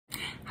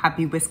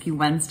Happy Whiskey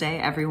Wednesday,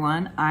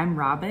 everyone. I'm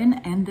Robin,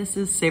 and this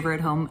is Savor at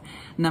Home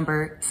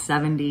number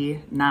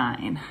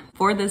 79.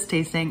 For this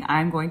tasting,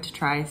 I'm going to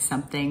try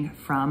something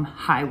from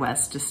High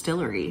West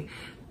Distillery.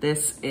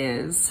 This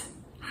is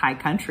High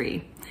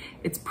Country.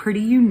 It's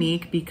pretty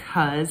unique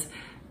because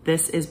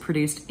this is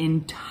produced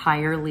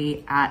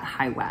entirely at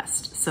High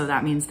West. So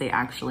that means they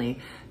actually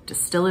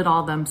distill it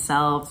all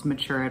themselves,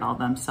 mature it all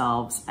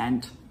themselves,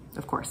 and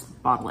of course,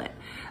 bottle it.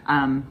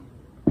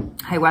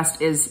 High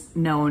West is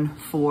known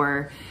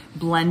for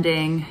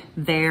blending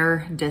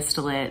their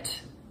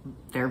distillate,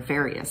 their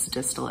various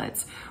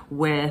distillates,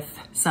 with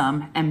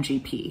some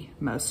MGP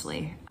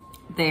mostly.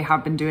 They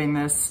have been doing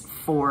this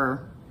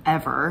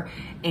forever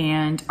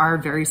and are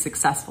very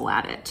successful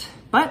at it.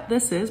 But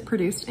this is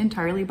produced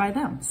entirely by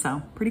them,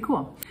 so pretty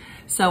cool.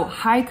 So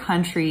High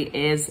Country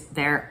is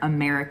their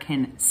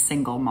American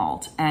single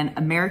malt, and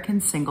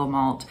American single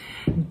malt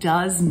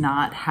does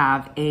not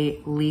have a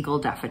legal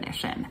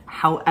definition.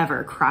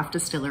 However, craft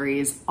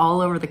distilleries all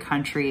over the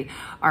country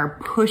are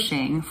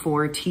pushing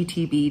for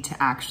TTB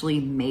to actually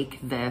make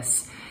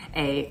this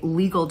a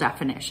legal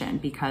definition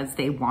because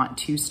they want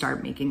to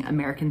start making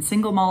American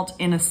single malt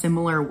in a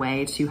similar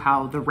way to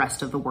how the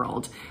rest of the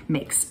world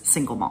makes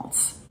single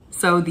malts.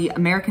 So the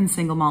American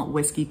Single Malt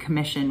Whiskey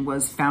Commission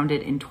was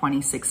founded in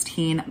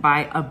 2016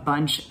 by a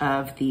bunch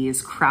of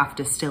these craft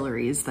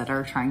distilleries that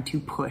are trying to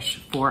push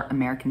for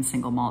American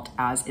single malt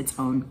as its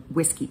own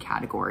whiskey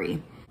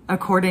category.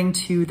 According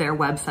to their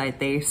website,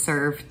 they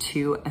serve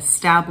to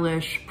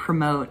establish,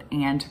 promote,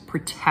 and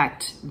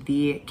protect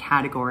the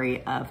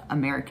category of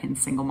American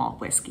single malt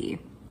whiskey.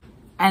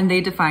 And they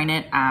define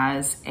it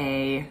as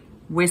a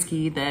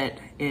whiskey that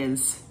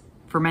is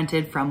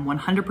fermented from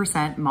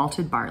 100%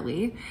 malted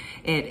barley.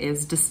 It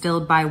is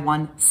distilled by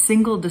one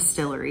single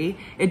distillery.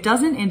 It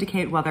doesn't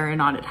indicate whether or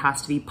not it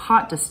has to be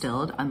pot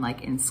distilled,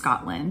 unlike in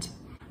Scotland,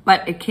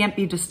 but it can't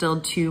be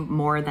distilled to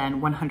more than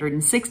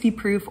 160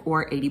 proof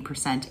or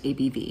 80%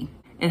 ABV.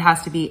 It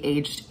has to be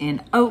aged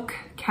in oak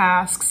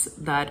casks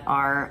that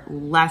are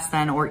less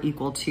than or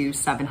equal to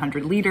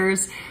 700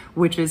 liters,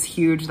 which is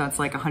huge. That's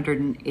like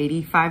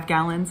 185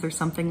 gallons or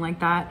something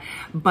like that.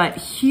 But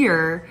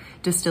here,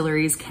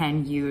 distilleries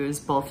can use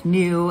both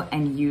new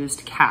and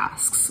used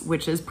casks,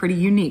 which is pretty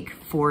unique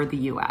for the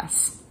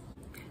US.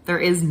 There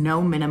is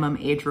no minimum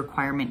age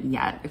requirement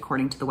yet,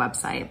 according to the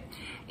website.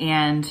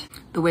 And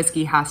the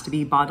whiskey has to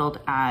be bottled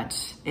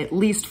at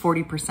least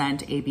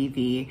 40%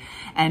 ABV.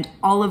 And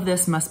all of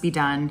this must be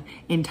done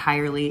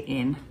entirely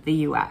in the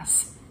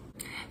US.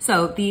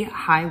 So the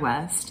High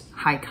West,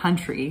 High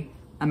Country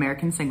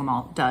American single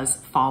malt does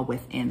fall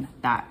within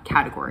that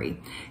category.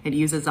 It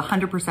uses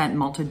 100%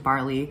 malted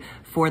barley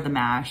for the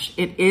mash.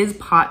 It is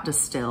pot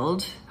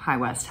distilled. High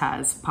West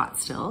has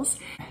pot stills.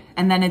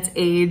 And then it's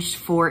aged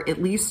for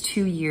at least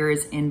 2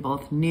 years in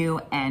both new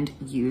and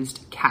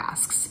used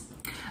casks.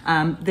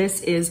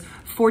 This is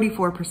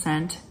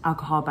 44%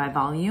 alcohol by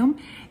volume,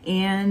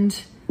 and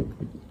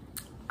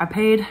I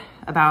paid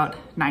about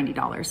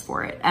 $90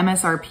 for it.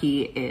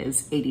 MSRP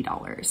is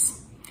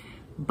 $80.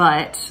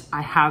 But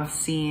I have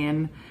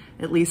seen,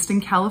 at least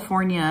in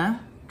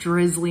California,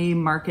 Drizzly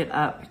mark it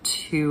up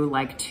to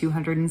like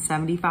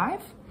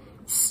 $275,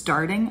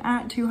 starting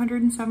at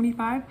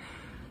 $275.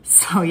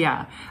 So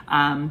yeah,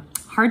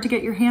 hard to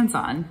get your hands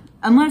on,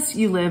 unless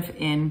you live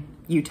in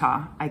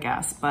Utah, I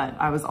guess, but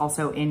I was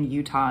also in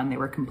Utah and they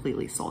were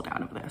completely sold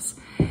out of this.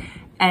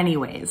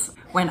 Anyways,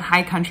 when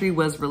High Country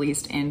was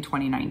released in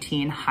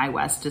 2019, High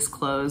West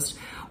disclosed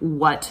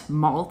what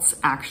malts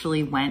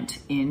actually went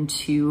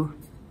into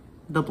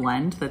the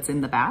blend that's in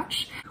the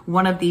batch.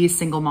 One of these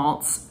single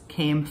malts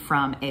came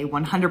from a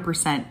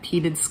 100%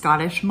 peated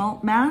Scottish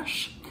malt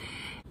mash.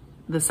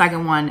 The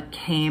second one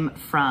came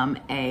from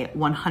a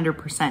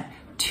 100%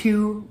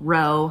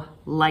 two-row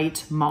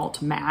light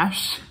malt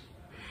mash.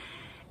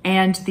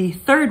 And the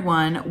third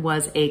one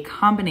was a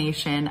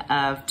combination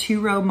of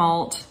two-row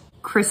malt,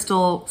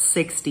 Crystal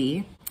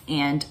 60,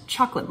 and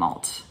chocolate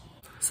malt.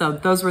 So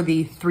those were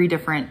the three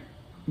different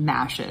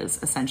mashes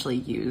essentially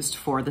used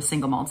for the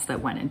single malts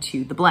that went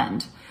into the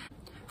blend.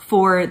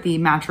 For the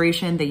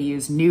maturation, they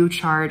use new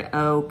charred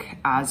oak,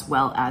 as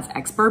well as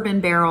ex-bourbon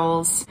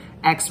barrels,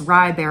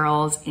 ex-rye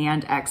barrels,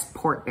 and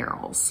ex-port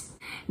barrels.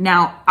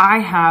 Now, I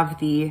have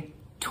the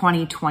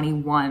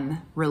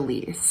 2021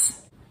 release.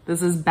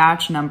 This is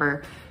batch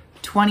number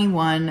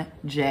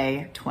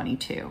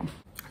 21J22.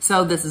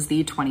 So this is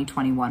the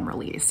 2021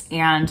 release,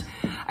 and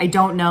I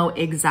don't know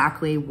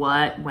exactly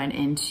what went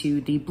into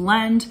the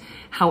blend.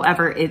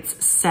 However,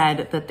 it's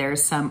said that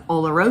there's some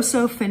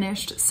Oloroso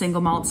finished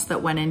single malts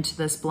that went into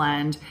this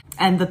blend,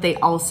 and that they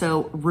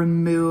also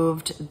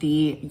removed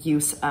the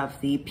use of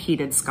the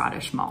peated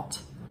Scottish malt.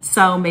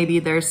 So maybe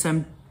there's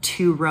some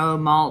two-row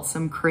malt,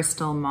 some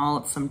crystal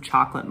malt, some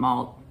chocolate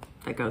malt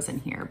that goes in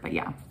here, but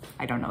yeah,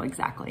 I don't know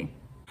exactly.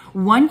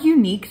 One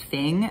unique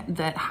thing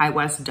that High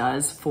West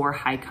does for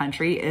High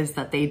Country is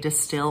that they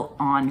distill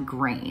on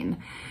grain.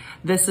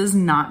 This is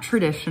not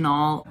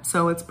traditional,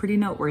 so it's pretty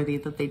noteworthy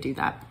that they do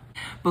that.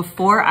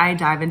 Before I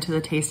dive into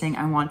the tasting,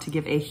 I want to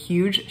give a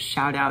huge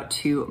shout out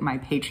to my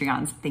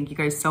Patreons. Thank you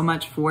guys so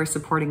much for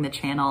supporting the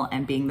channel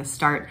and being the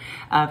start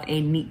of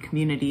a neat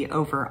community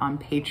over on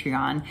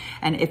Patreon.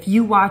 And if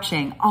you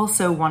watching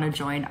also want to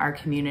join our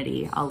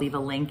community, I'll leave a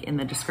link in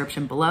the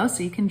description below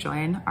so you can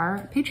join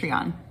our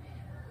Patreon.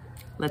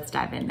 Let's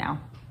dive in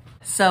now.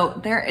 So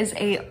there is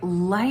a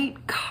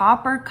light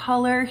copper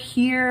color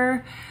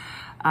here.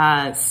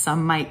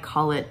 Some might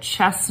call it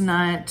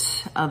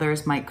chestnut,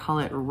 others might call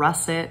it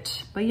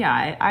russet, but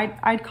yeah,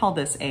 I'd call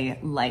this a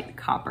light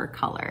copper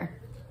color.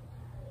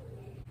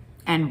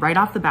 And right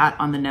off the bat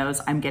on the nose,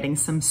 I'm getting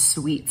some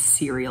sweet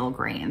cereal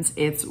grains.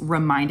 It's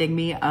reminding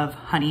me of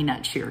Honey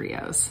Nut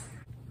Cheerios.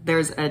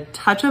 There's a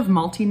touch of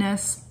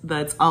maltiness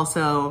that's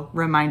also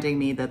reminding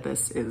me that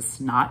this is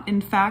not,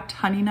 in fact,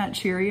 Honey Nut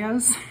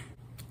Cheerios.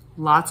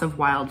 Lots of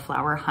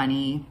wildflower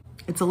honey.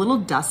 It's a little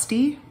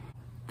dusty.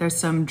 There's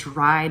some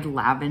dried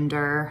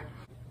lavender,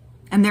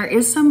 and there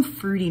is some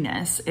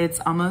fruitiness.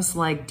 It's almost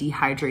like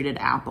dehydrated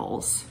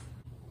apples.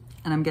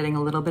 And I'm getting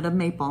a little bit of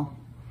maple.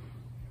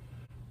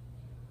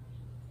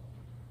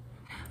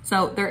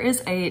 So there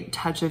is a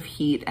touch of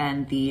heat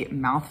and the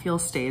mouthfeel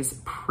stays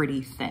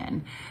pretty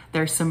thin.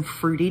 There's some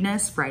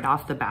fruitiness right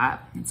off the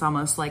bat. It's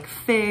almost like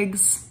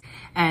figs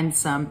and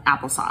some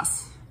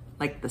applesauce,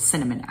 like the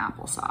cinnamon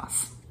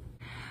applesauce.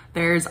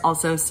 There's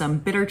also some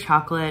bitter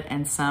chocolate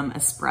and some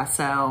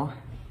espresso.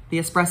 The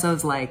espresso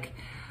is like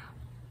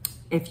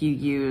if you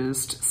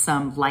used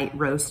some light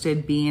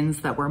roasted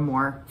beans that were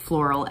more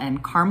floral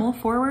and caramel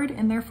forward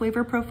in their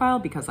flavor profile,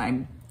 because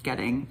I'm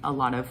getting a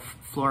lot of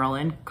floral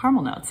and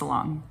caramel notes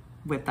along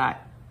with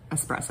that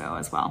espresso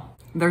as well.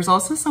 There's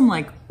also some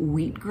like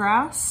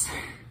wheatgrass,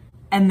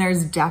 and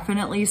there's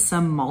definitely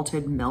some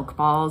malted milk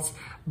balls,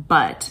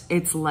 but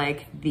it's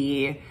like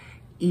the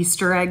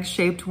Easter egg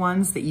shaped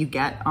ones that you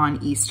get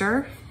on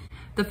Easter.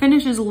 The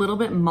finish is a little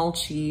bit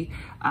mulchy,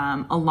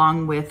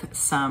 along with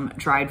some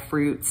dried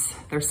fruits.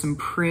 There's some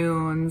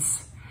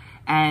prunes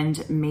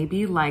and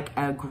maybe like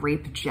a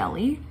grape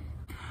jelly.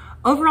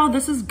 Overall,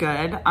 this is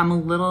good. I'm a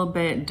little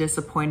bit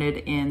disappointed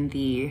in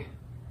the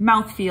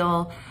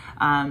mouthfeel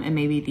and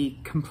maybe the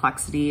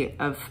complexity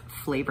of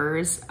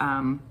flavors.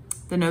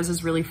 The nose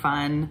is really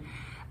fun.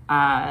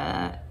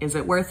 Is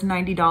it worth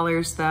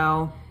 $90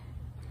 though?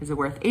 Is it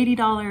worth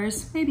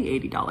 $80? Maybe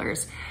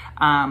 $80.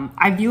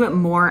 I view it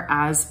more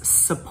as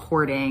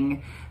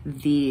supporting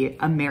the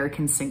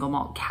American single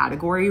malt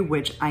category,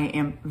 which I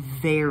am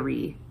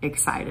very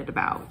excited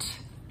about.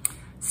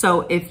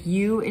 So if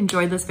you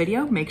enjoyed this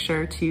video, make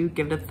sure to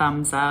give it a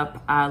thumbs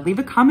up. Leave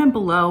a comment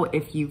below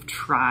if you've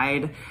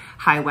tried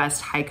High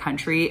West, High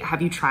Country.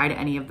 Have you tried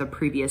any of the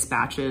previous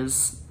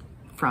batches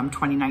from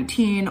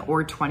 2019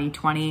 or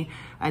 2020?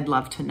 I'd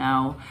love to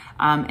know.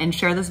 And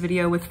share this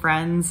video with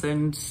friends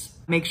and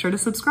make sure to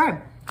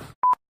subscribe.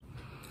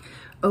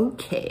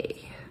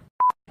 Okay,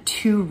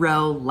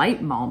 2-row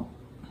light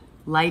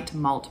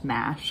malt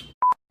mash.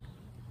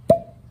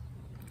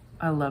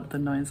 I love the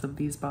noise of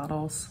these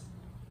bottles.